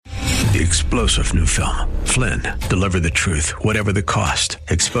The explosive new film, Flynn, deliver the truth, whatever the cost,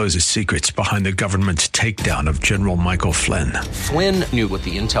 exposes secrets behind the government's takedown of General Michael Flynn. Flynn knew what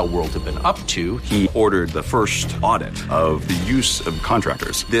the intel world had been up to. He ordered the first audit of the use of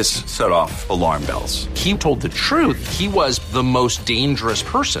contractors. This set off alarm bells. He told the truth. He was the most dangerous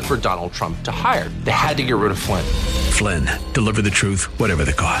person for Donald Trump to hire. They had to get rid of Flynn. Flynn, deliver the truth, whatever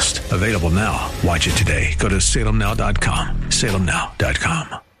the cost. Available now. Watch it today. Go to salemnow.com.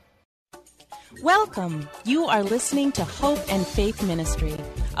 salemnow.com. Welcome. You are listening to Hope and Faith Ministry,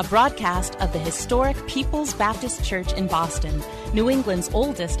 a broadcast of the historic People's Baptist Church in Boston, New England's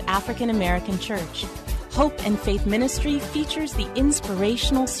oldest African-American church. Hope and Faith Ministry features the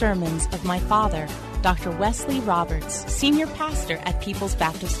inspirational sermons of my father, Dr. Wesley Roberts, senior pastor at People's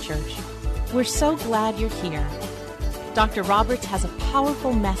Baptist Church. We're so glad you're here. Dr. Roberts has a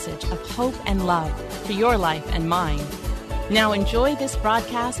powerful message of hope and love for your life and mine. Now enjoy this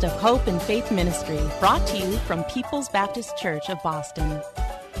broadcast of Hope and Faith Ministry, brought to you from People's Baptist Church of Boston.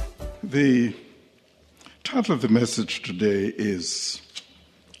 The title of the message today is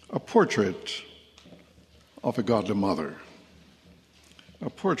A Portrait of a Godly Mother. A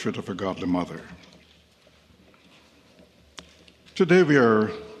Portrait of a Godly Mother. Today we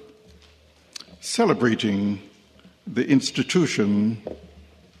are celebrating the institution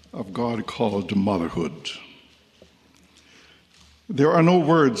of God called motherhood. There are no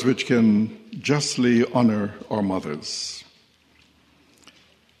words which can justly honor our mothers.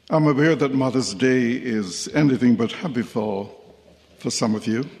 I'm aware that Mother's Day is anything but happy for some of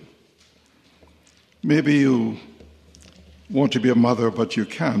you. Maybe you want to be a mother, but you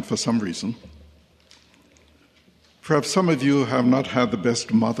can't for some reason. Perhaps some of you have not had the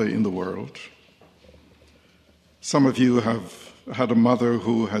best mother in the world. Some of you have had a mother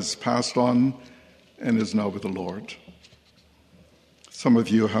who has passed on and is now with the Lord. Some of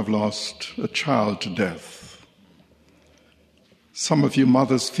you have lost a child to death. Some of you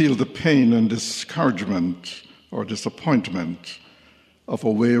mothers feel the pain and discouragement or disappointment of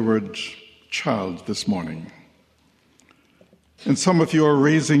a wayward child this morning. And some of you are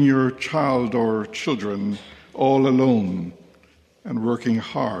raising your child or children all alone and working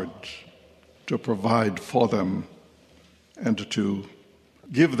hard to provide for them and to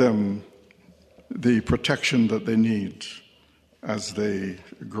give them the protection that they need as they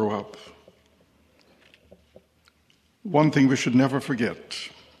grow up. One thing we should never forget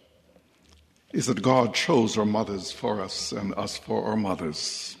is that God chose our mothers for us and us for our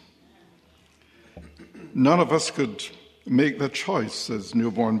mothers. None of us could make that choice as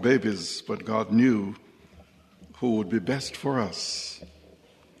newborn babies, but God knew who would be best for us.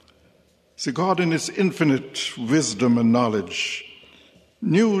 See, God in His infinite wisdom and knowledge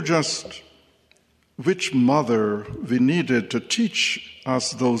knew just which mother we needed to teach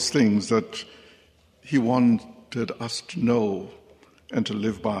us those things that He wanted us to know and to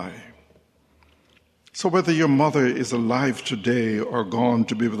live by. So whether your mother is alive today or gone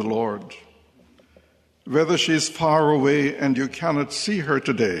to be with the Lord, whether she is far away and you cannot see her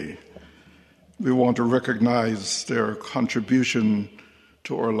today, we want to recognize their contribution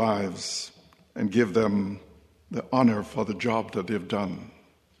to our lives and give them the honor for the job that they've done.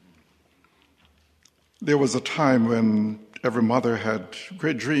 There was a time when every mother had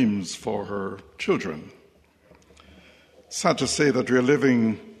great dreams for her children. Sad to say that we're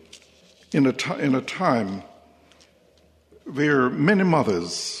living in a time where many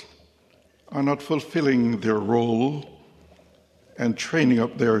mothers are not fulfilling their role and training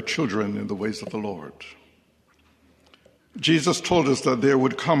up their children in the ways of the Lord. Jesus told us that there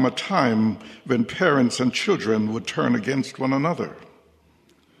would come a time when parents and children would turn against one another.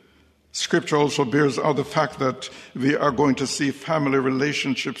 Scripture also bears out the fact that we are going to see family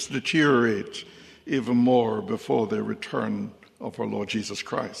relationships deteriorate even more before the return of our Lord Jesus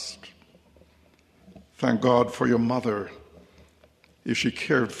Christ. Thank God for your mother, if she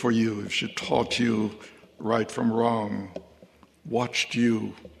cared for you, if she taught you right from wrong, watched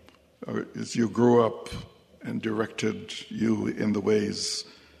you as you grew up, and directed you in the ways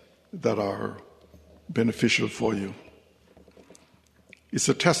that are beneficial for you. It's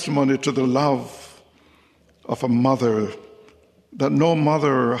a testimony to the love of a mother that no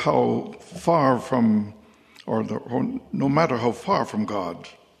matter how far from God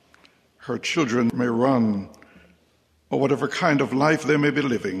her children may run, or whatever kind of life they may be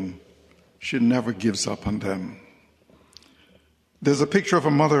living, she never gives up on them. There's a picture of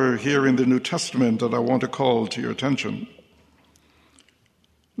a mother here in the New Testament that I want to call to your attention.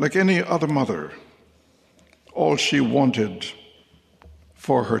 Like any other mother, all she wanted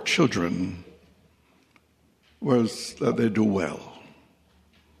for her children was that they do well.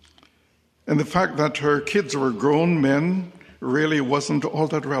 And the fact that her kids were grown men really wasn't all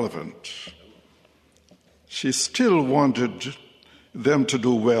that relevant. She still wanted them to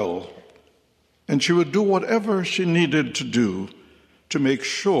do well, and she would do whatever she needed to do to make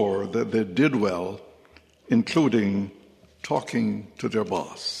sure that they did well, including talking to their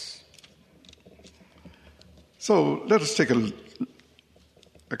boss. So let us take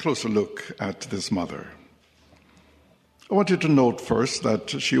a closer look at this mother. I want you to note first that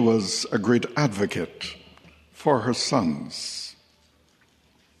she was a great advocate for her sons.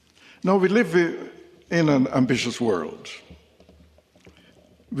 Now, we live in an ambitious world.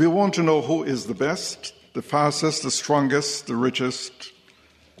 We want to know who is the best, the fastest, the strongest, the richest.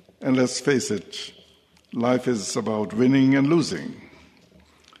 And let's face it, life is about winning and losing.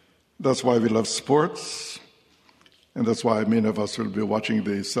 That's why we love sports, and that's why many of us will be watching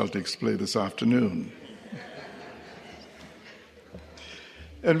the Celtics play this afternoon.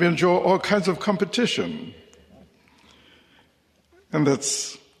 And we enjoy all kinds of competition. And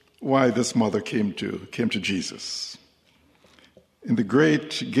that's why this mother came to Jesus. In the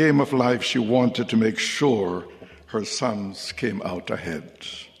great game of life, she wanted to make sure her sons came out ahead.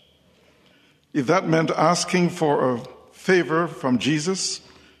 If that meant asking for a favor from Jesus,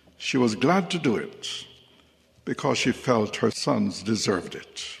 she was glad to do it because she felt her sons deserved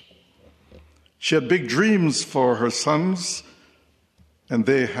it. She had big dreams for her sons, and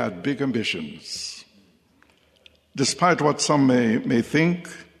they had big ambitions. Despite what some may think,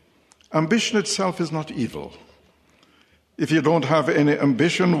 ambition itself is not evil. If you don't have any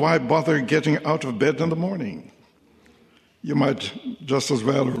ambition, why bother getting out of bed in the morning? You might just as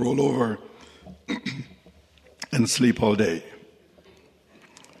well roll over and sleep all day.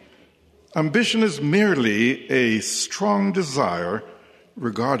 Ambition is merely a strong desire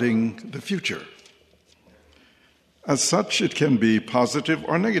regarding the future. As such, it can be positive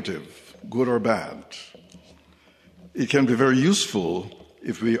or negative, good or bad. It can be very useful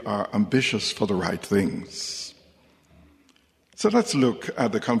if we are ambitious for the right things. So let's look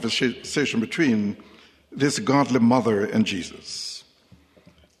at the conversation between this godly mother and Jesus.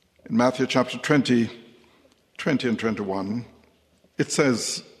 In Matthew chapter 20 and 21, it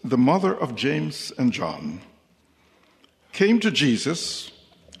says, "The mother of James and John came to Jesus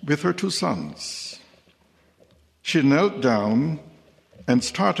with her 2 sons. She knelt down and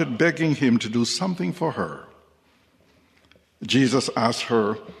started begging him to do something for her. Jesus asked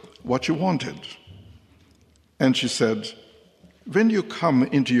her what she wanted. And she said, 'When you come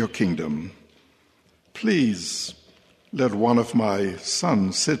into your kingdom, please let one of my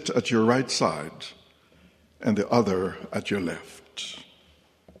sons sit at your right side and the other at your left.'"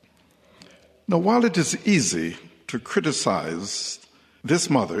 Now, while it is easy to criticize this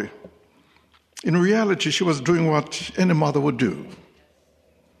mother, in reality, she was doing what any mother would do.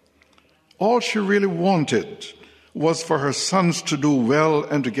 All she really wanted was for her sons to do well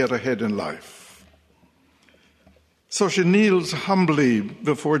and to get ahead in life. So she kneels humbly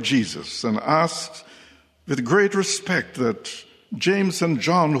before Jesus and asks with great respect that James and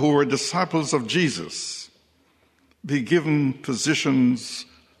John, who were disciples of Jesus, be given positions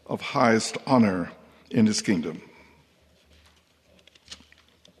of highest honor in his kingdom.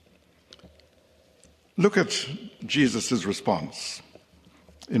 Look at Jesus' response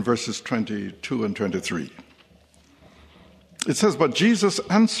in verses 22 and 23. It says, "But Jesus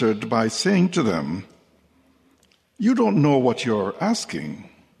answered by saying to them, 'You don't know what you're asking.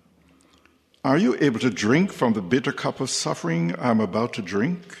 Are you able to drink from the bitter cup of suffering I'm about to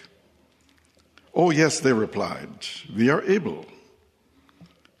drink?' 'Oh, yes,' they replied, 'we are able.'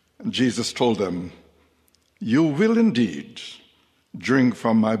 And Jesus told them, 'You will indeed drink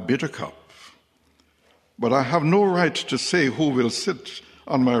from my bitter cup, but I have no right to say who will sit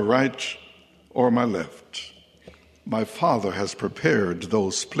on my right or my left. My Father has prepared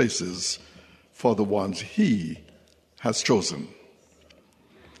those places for the ones he has chosen.'"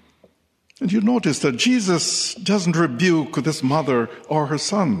 And you notice that Jesus doesn't rebuke this mother or her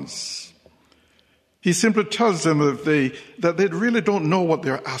sons. He simply tells them that they really don't know what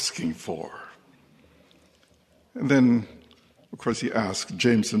they're asking for. And then, of course, he asked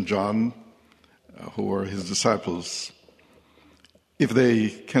James and John, who were his disciples, if they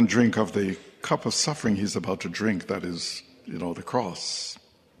can drink of the cup of suffering he's about to drink, that is, the cross.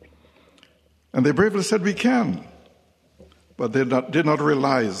 And they bravely said, "We can." But they did not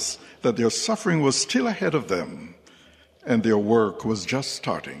realize that their suffering was still ahead of them and their work was just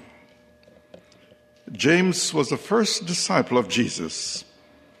starting. James was the first disciple of Jesus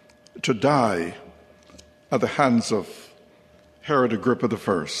to die at the hands of Herod Agrippa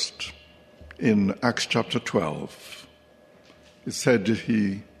I in Acts chapter 12. It said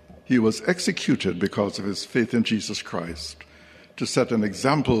he he was executed because of his faith in Jesus Christ, to set an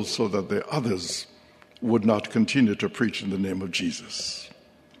example so that the others would not continue to preach in the name of Jesus.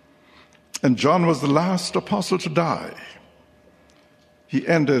 And John was the last apostle to die. He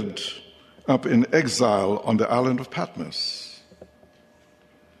ended up in exile on the island of Patmos.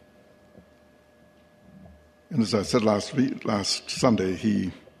 And as I said last Sunday,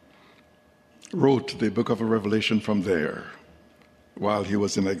 he wrote the book of Revelation from there while he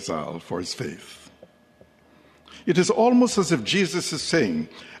was in exile for his faith. It is almost as if Jesus is saying,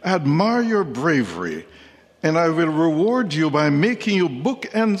 I admire your bravery, and I will reward you by making you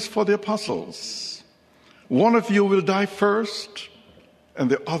bookends for the apostles. One of you will die first,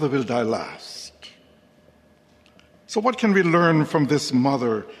 and the other will die last. So what can we learn from this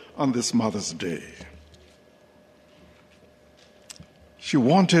mother on this Mother's Day? She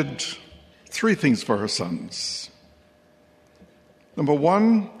wanted 3 things for her sons. Number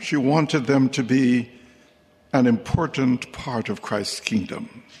 1, she wanted them to be an important part of Christ's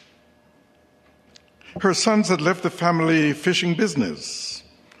kingdom. Her sons had left the family fishing business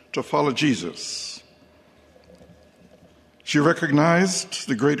to follow Jesus. She recognized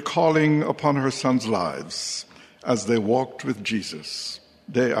the great calling upon her sons' lives as they walked with Jesus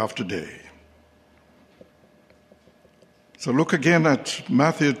day after day. So look again at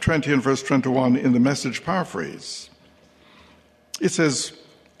Matthew 20 and verse 21 in the Message paraphrase. It says,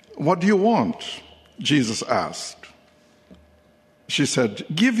 "What do you want?" Jesus asked. She said,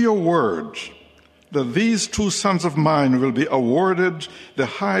 "Give your word that these 2 sons of mine will be awarded the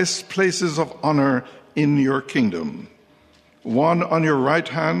highest places of honor in your kingdom. One on your right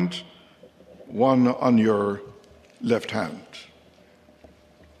hand, one on your left hand."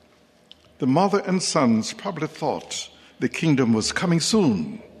 The mother and sons probably thought the kingdom was coming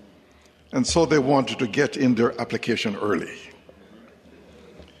soon, and so they wanted to get in their application early.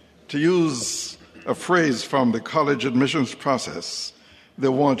 To use a phrase from the college admissions process, they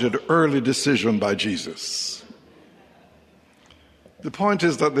wanted early decision by Jesus. The point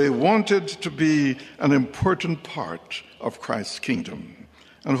is that they wanted to be an important part of Christ's kingdom,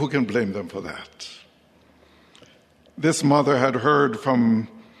 and who can blame them for that? This mother had heard from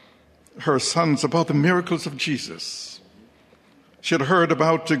her sons about the miracles of Jesus. She had heard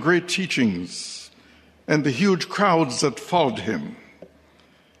about the great teachings and the huge crowds that followed him.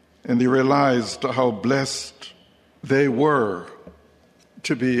 And they realized how blessed they were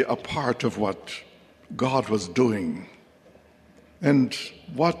to be a part of what God was doing. And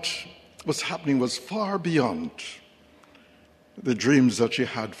what was happening was far beyond the dreams that she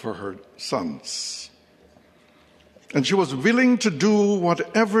had for her sons. And she was willing to do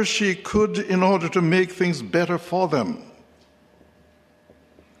whatever she could in order to make things better for them.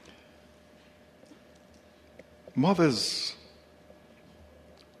 Mothers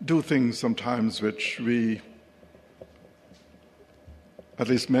do things sometimes which we, at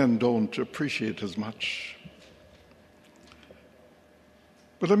least men, don't appreciate as much.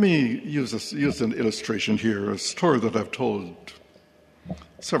 But let me use an illustration here, a story that I've told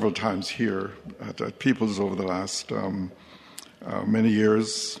several times here at People's over the last many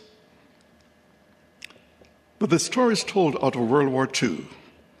years. But the story is told out of World War II.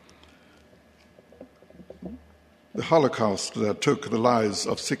 The Holocaust that took the lives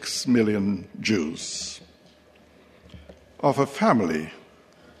of 6 million Jews, of a family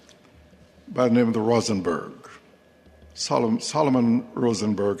by the name of the Rosenberg, Solomon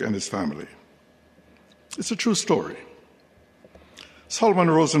Rosenberg and his family. It's a true story. Solomon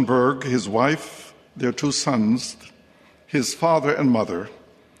Rosenberg, his wife, their 2 sons, his father and mother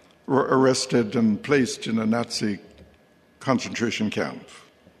were arrested and placed in a Nazi concentration camp.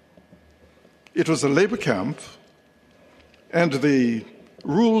 It was a labor camp, and the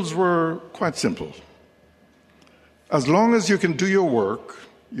rules were quite simple. As long as you can do your work,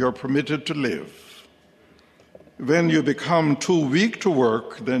 you're permitted to live. When you become too weak to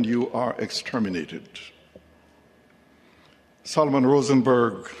work, then you are exterminated. Solomon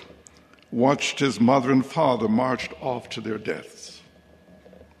Rosenberg watched his mother and father marched off to their deaths.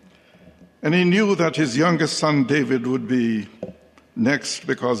 And he knew that his youngest son, David, would be next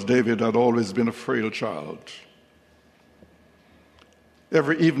because David had always been a frail child.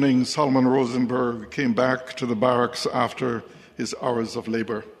 Every evening, Solomon Rosenberg came back to the barracks after his hours of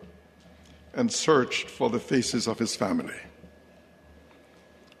labor and searched for the faces of his family.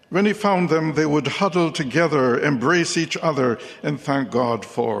 When he found them, they would huddle together, embrace each other, and thank God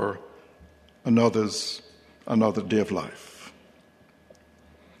for another day of life.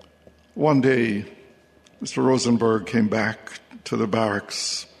 One day, Mr. Rosenberg came back to the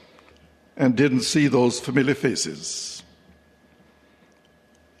barracks and didn't see those familiar faces.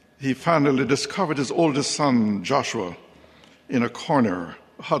 he finally discovered his oldest son, Joshua, in a corner,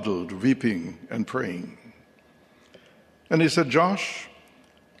 huddled, weeping and praying. And he said, "Josh,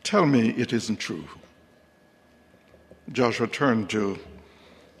 tell me it isn't true." Joshua turned to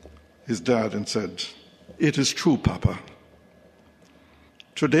his dad and said, "It is true, Papa.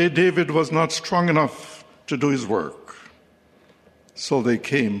 Today David was not strong enough to do his work, so they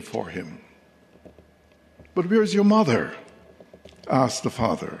came for him." "But where's your mother?" asked the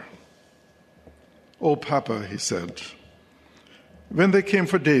father. "Oh, Papa," he said, "when they came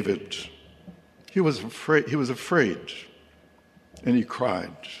for David, he was afraid, and he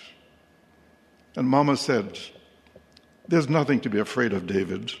cried. And Mama said, 'There's nothing to be afraid of,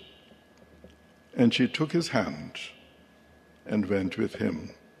 David.' And she took his hand and went with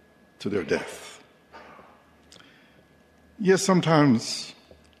him to their death." Yes, sometimes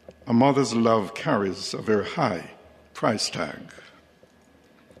a mother's love carries a very high price tag.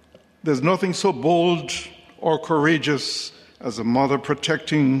 There's nothing so bold or courageous as a mother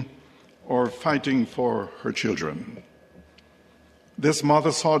protecting or fighting for her children. This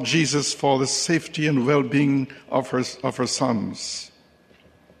mother saw Jesus for the safety and well-being of her sons.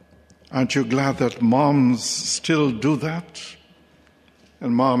 Aren't you glad that moms still do that?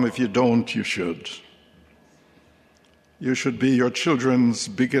 And Mom, if you don't, you should. You should be your children's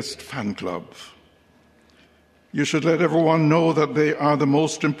biggest fan club. You should let everyone know that they are the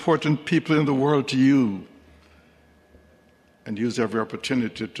most important people in the world to you, and use every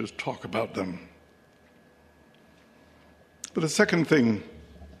opportunity to talk about them. But the second thing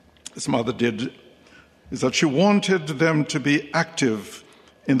this mother did is that she wanted them to be active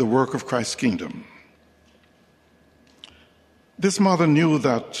in the work of Christ's kingdom. This mother knew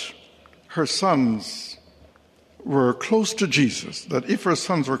that her sons were close to Jesus, that if her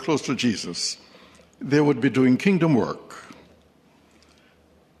sons were close to Jesus, they would be doing kingdom work.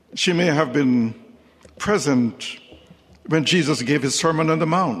 She may have been present when Jesus gave his Sermon on the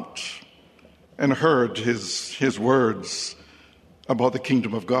Mount and heard his words about the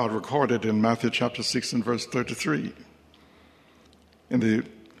kingdom of God recorded in Matthew chapter 6 and verse 33. In the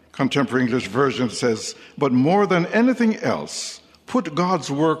Contemporary English Version it says, "But more than anything else, put God's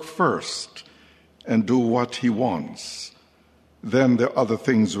work first and do what he wants. Then the other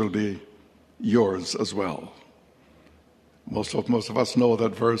things will be yours as well." Most of us know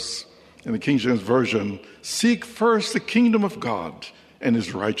that verse in the King James Version. "Seek first the kingdom of God and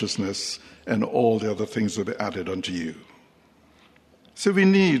his righteousness, and all the other things will be added unto you." So we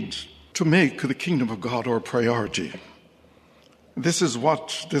need to make the kingdom of God our priority. This is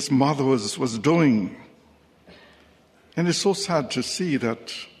what this mother was doing. And it's so sad to see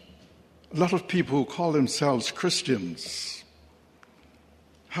that a lot of people who call themselves Christians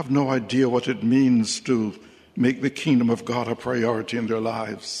have no idea what it means to make the kingdom of God a priority in their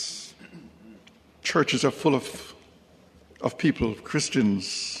lives. Churches are full of people,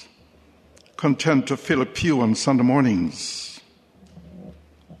 Christians, content to fill a pew on Sunday mornings.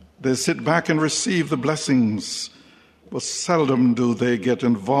 They sit back and receive the blessings, but seldom do they get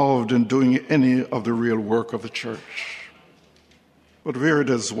involved in doing any of the real work of the church. But where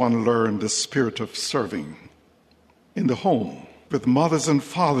does one learn the spirit of serving? In the home, with mothers and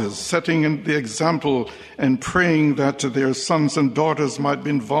fathers setting the example and praying that their sons and daughters might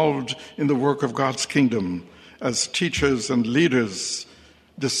be involved in the work of God's kingdom as teachers and leaders,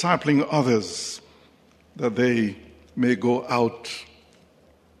 discipling others, that they may go out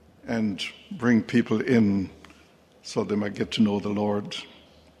and bring people in so they might get to know the Lord.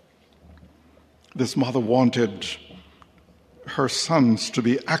 This mother wanted her sons to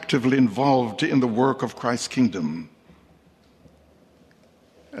be actively involved in the work of Christ's kingdom.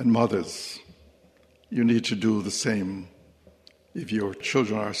 And mothers, you need to do the same if your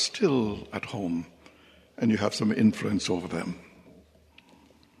children are still at home and you have some influence over them.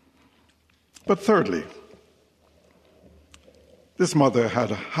 But thirdly, this mother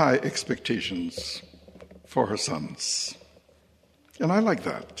had high expectations for her sons. And I like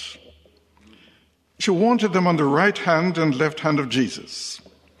that. She wanted them on the right hand and left hand of Jesus.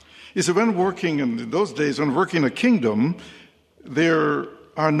 You see, when working in those days, when working in a kingdom, there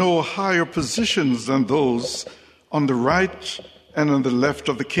are no higher positions than those on the right and on the left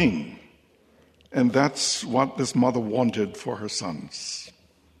of the king. And that's what this mother wanted for her sons.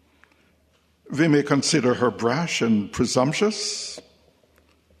 We may consider her brash and presumptuous,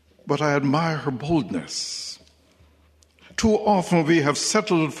 but I admire her boldness. Too often we have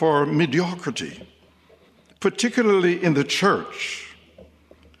settled for mediocrity, particularly in the church.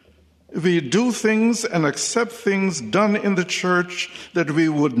 We do things and accept things done in the church that we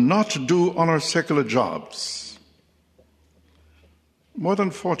would not do on our secular jobs. More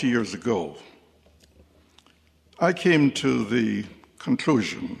than 40 years ago, I came to the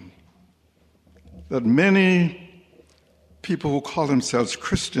conclusion that many people who call themselves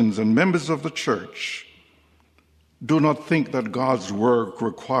Christians and members of the church do not think that God's work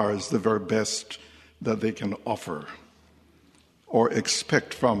requires the very best that they can offer or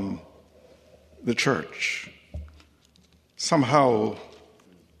expect from the church. Somehow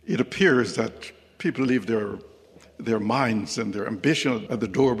it appears that people leave their minds and their ambition at the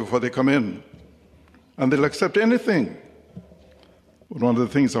door before they come in, and they'll accept anything. But one of the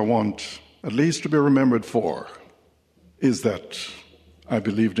things I want at least to be remembered for is that I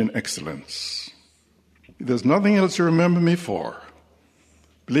believed in excellence. If there's nothing else to remember me for,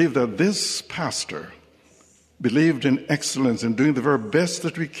 believe that this pastor believed in excellence in doing the very best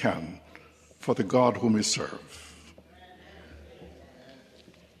that we can for the God whom we serve.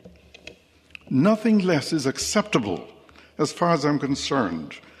 Nothing less is acceptable, as far as I'm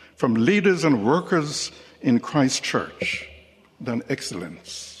concerned, from leaders and workers in Christ's church than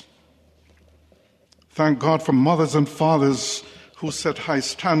excellence. Thank God for mothers and fathers who set high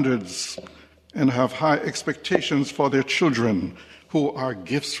standards and have high expectations for their children, who are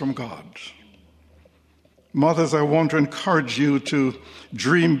gifts from God. Mothers, I want to encourage you to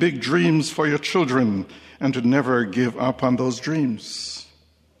dream big dreams for your children and to never give up on those dreams.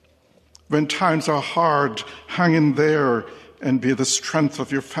 When times are hard, hang in there and be the strength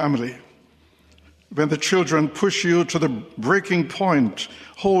of your family. When the children push you to the breaking point,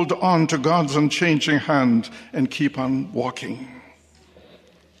 hold on to God's unchanging hand and keep on walking.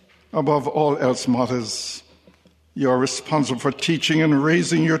 Above all else, mothers, you are responsible for teaching and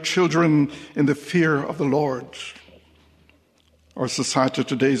raising your children in the fear of the Lord. Our society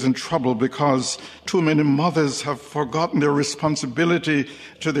today is in trouble because too many mothers have forgotten their responsibility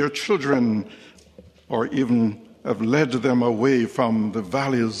to their children, or even have led them away from the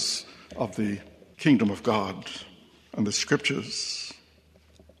values of the kingdom of God and the scriptures.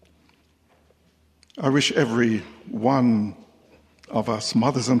 I wish every one of us,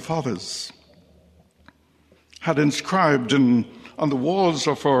 mothers and fathers, had inscribed on the walls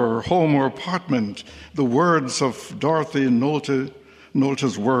of our home or apartment the words of Dorothy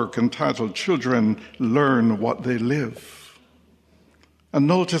Nolte's work entitled "Children Learn What They Live." And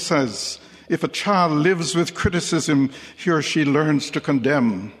Nolte says, if a child lives with criticism, he or she learns to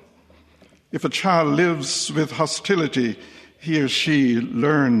condemn. If a child lives with hostility, he or she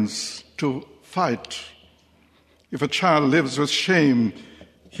learns to fight. If a child lives with shame,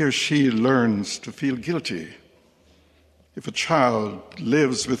 he or she learns to feel guilty. If a child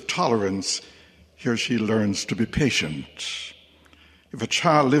lives with tolerance, he or she learns to be patient. If a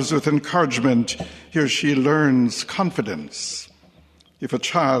child lives with encouragement, he or she learns confidence. If a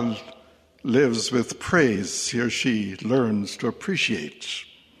child lives with praise, he or she learns to appreciate.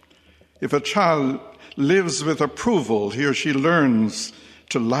 If a child lives with approval, he or she learns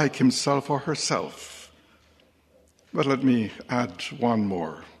to like himself or herself. But let me add one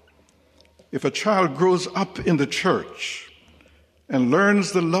more. If a child grows up in the church and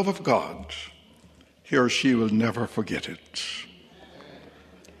learns the love of God, he or she will never forget it.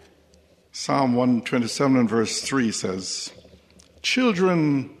 Psalm 127 and verse 3 says,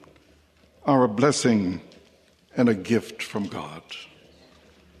 "Children are a blessing and a gift from God."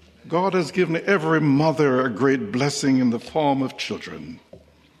 God has given every mother a great blessing in the form of children.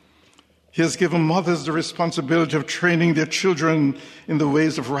 He has given mothers the responsibility of training their children in the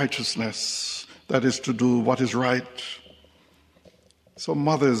ways of righteousness, that is, to do what is right. So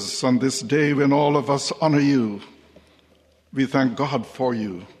mothers, on this day when all of us honor you, we thank God for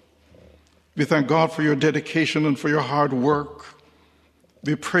you. We thank God for your dedication and for your hard work.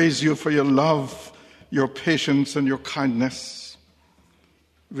 We praise you for your love, your patience, and your kindness.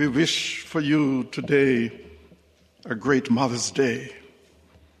 We wish for you today a great Mother's Day.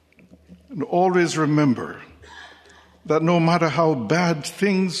 And always remember that no matter how bad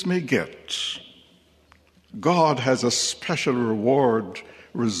things may get, God has a special reward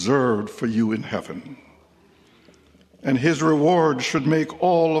reserved for you in heaven. And his reward should make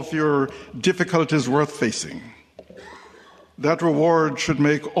all of your difficulties worth facing. That reward should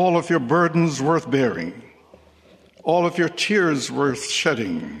make all of your burdens worth bearing, all of your tears worth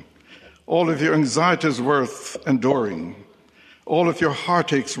shedding, all of your anxieties worth enduring, all of your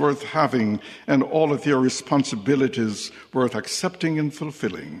heartaches worth having, and all of your responsibilities worth accepting and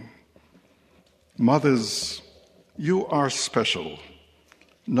fulfilling. Mothers, you are special,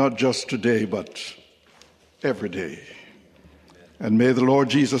 not just today, but every day. And may the Lord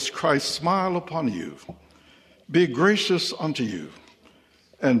Jesus Christ smile upon you, be gracious unto you,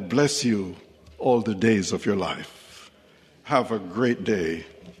 and bless you all the days of your life. have a great day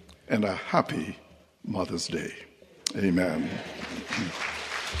and a happy Mother's Day. Amen.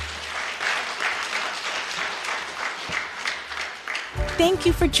 Thank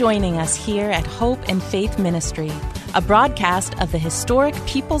you for joining us here at Hope and Faith Ministry, a broadcast of the historic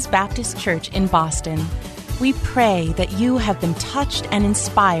People's Baptist Church in Boston. We pray that you have been touched and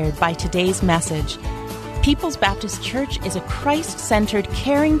inspired by today's message. People's Baptist Church is a Christ-centered,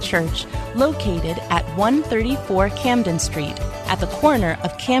 caring church located at 134 Camden Street, at the corner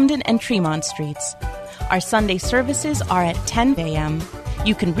of Camden and Tremont Streets. Our Sunday services are at 10 a.m.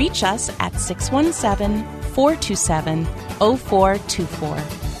 You can reach us at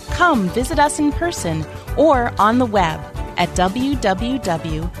 617-427-0424. Come visit us in person or on the web at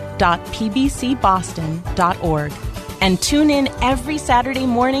www.pbcboston.org. And tune in every Saturday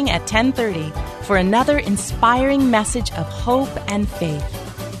morning at 10:30 for another inspiring message of hope and faith.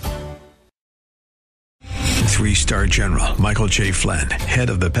 3-star General Michael J. Flynn, head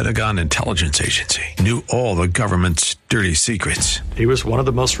of the Pentagon Intelligence Agency, knew all the government's dirty secrets. He was one of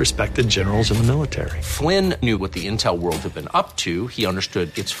the most respected generals in the military. Flynn knew what the intel world had been up to. He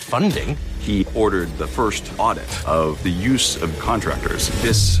understood its funding. He ordered the first audit of the use of contractors.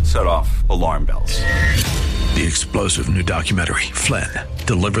 This set off alarm bells. The explosive new documentary, Flynn,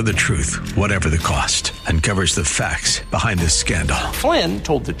 Deliver the Truth, Whatever the Cost, uncovers the facts behind this scandal. Flynn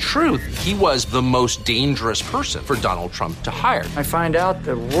told the truth. He was the most dangerous person for Donald Trump to hire. I find out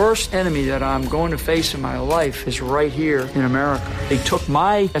the worst enemy that I'm going to face in my life is right here in America. They took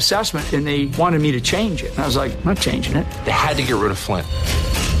my assessment and they wanted me to change it. And I was like, I'm not changing it. They had to get rid of Flynn.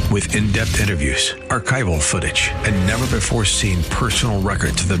 With in-depth interviews, archival footage, and never-before-seen personal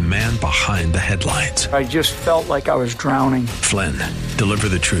records of the man behind the headlines. I just felt like I was drowning. Flynn, Deliver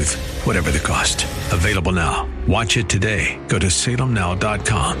the Truth, Whatever the Cost. Available now. Watch it today. Go to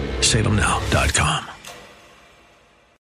salemnow.com. salemnow.com.